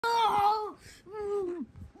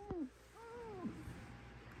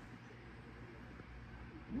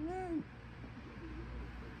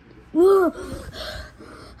Oh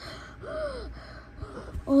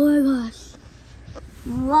my gosh.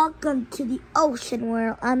 Welcome to the ocean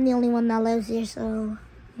world. I'm the only one that lives here, so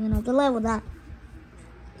you're gonna have to live with that.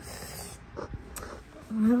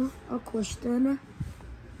 A question.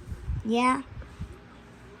 Yeah.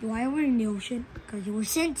 Why are we in the ocean? Because you were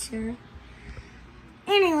sent here.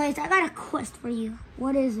 Anyways, I got a quest for you.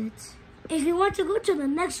 What is it? If you want to go to the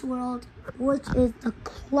next world, which is the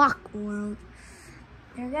clock world,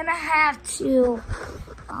 you're gonna have to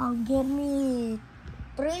give me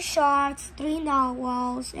 3 sharks, 3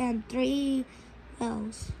 narwhals, and 3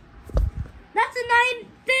 whales. That's 9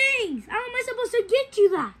 things! How am I supposed to get you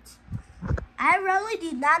that? I really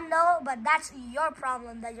did not know, but that's your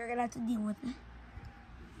problem that you're gonna have to deal with it.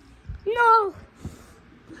 No!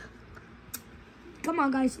 Come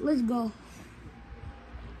on, guys, let's go.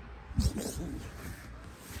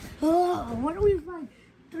 Oh, what do we find?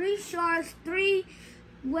 3 sharks, 3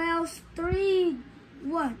 whales, 3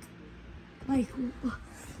 what? Like,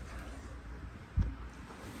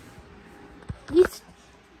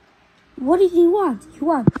 what did he want? He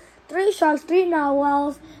want 3 sharks, 3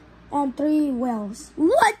 narwhals, and 3 whales.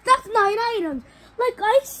 What? That's 9 items. Like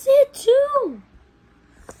I said too.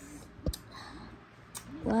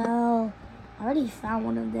 Well, I already found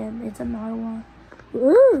one of them. It's a narwhal.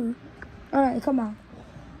 Ooh. Alright, come on.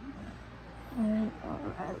 Alright.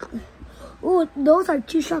 Ooh, those are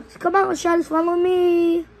 2 sharks. Come on, sharks, follow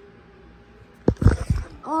me.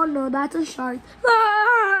 Oh no, that's a shark.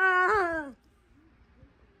 Ah!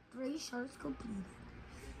 3 sharks completed.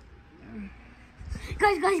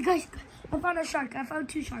 Guys. I found a shark. I found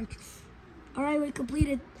 2 sharks. Alright, we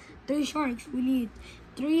completed 3 sharks. We need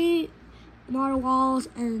 3 narwhals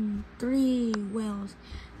and 3 whales.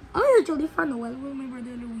 I actually found a whale. Remember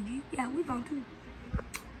the Luigi? Yeah, we found 2.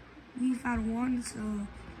 We found 1, so...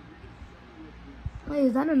 Wait,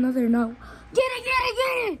 is that another no? Get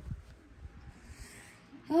it!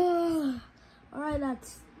 Alright,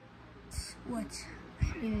 that's... What?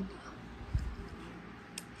 Here we go.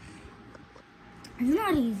 It's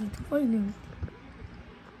not easy to find them.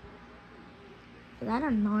 Is that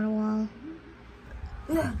a narwhal?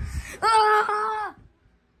 Ah!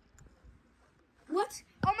 What?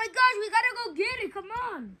 Oh my gosh, we gotta go get it. Come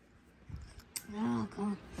on. Oh,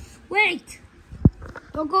 God. Wait.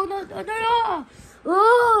 Don't go. No.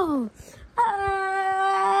 Oh. Oh.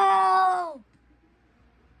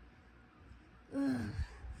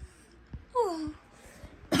 Oh.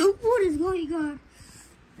 What is going on?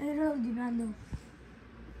 I really do not know.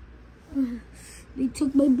 They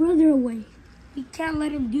took my brother away. We can't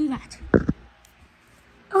let him do that.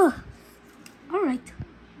 Oh, all right.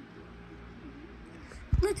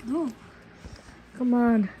 Let's go. Come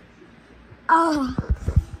on. Oh,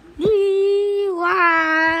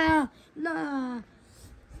 wow. Nah.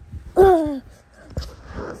 What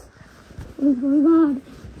is going on?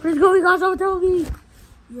 What is going on? Don't tell me.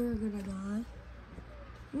 You're gonna die.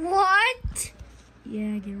 What?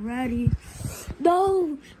 Yeah, get ready.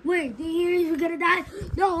 No, wait, the heroes were gonna die.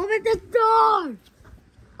 No, open the door.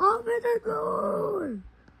 Open the door.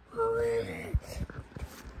 Open it.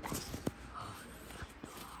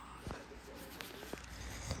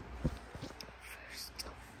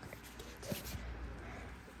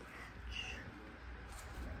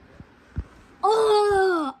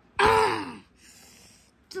 Oh! Ah!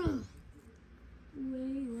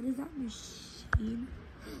 Wait, what is that machine?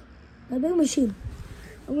 My big machine.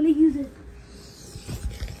 I'm gonna use it.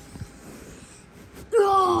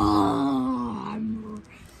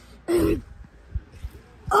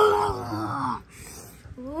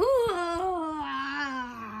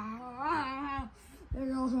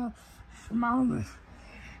 There's also smallness.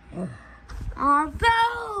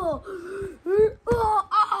 Bell!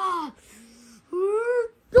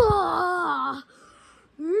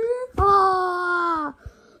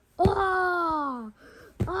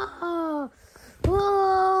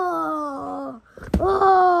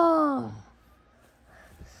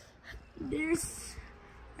 There's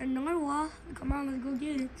another wall. Come on, let's go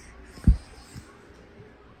get it.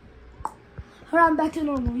 Hold on, back to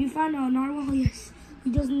normal. You found a narwhal? Yes.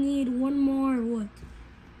 We just need one more what?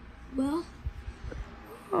 Well,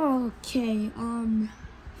 okay.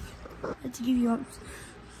 Let's give you up.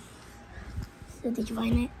 So did you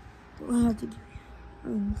find it? We'll have to give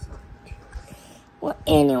you. Well,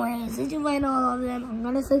 anyways, did you find all of them? I'm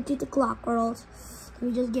gonna send you to clock world. Let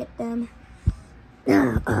me just get them.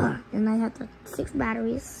 And I have 6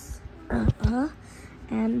 batteries.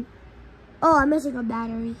 And oh, I'm missing a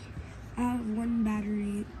battery. I have 1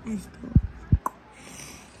 battery. I still.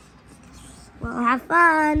 Well, have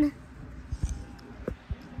fun.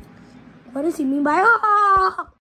 What does he mean by ah?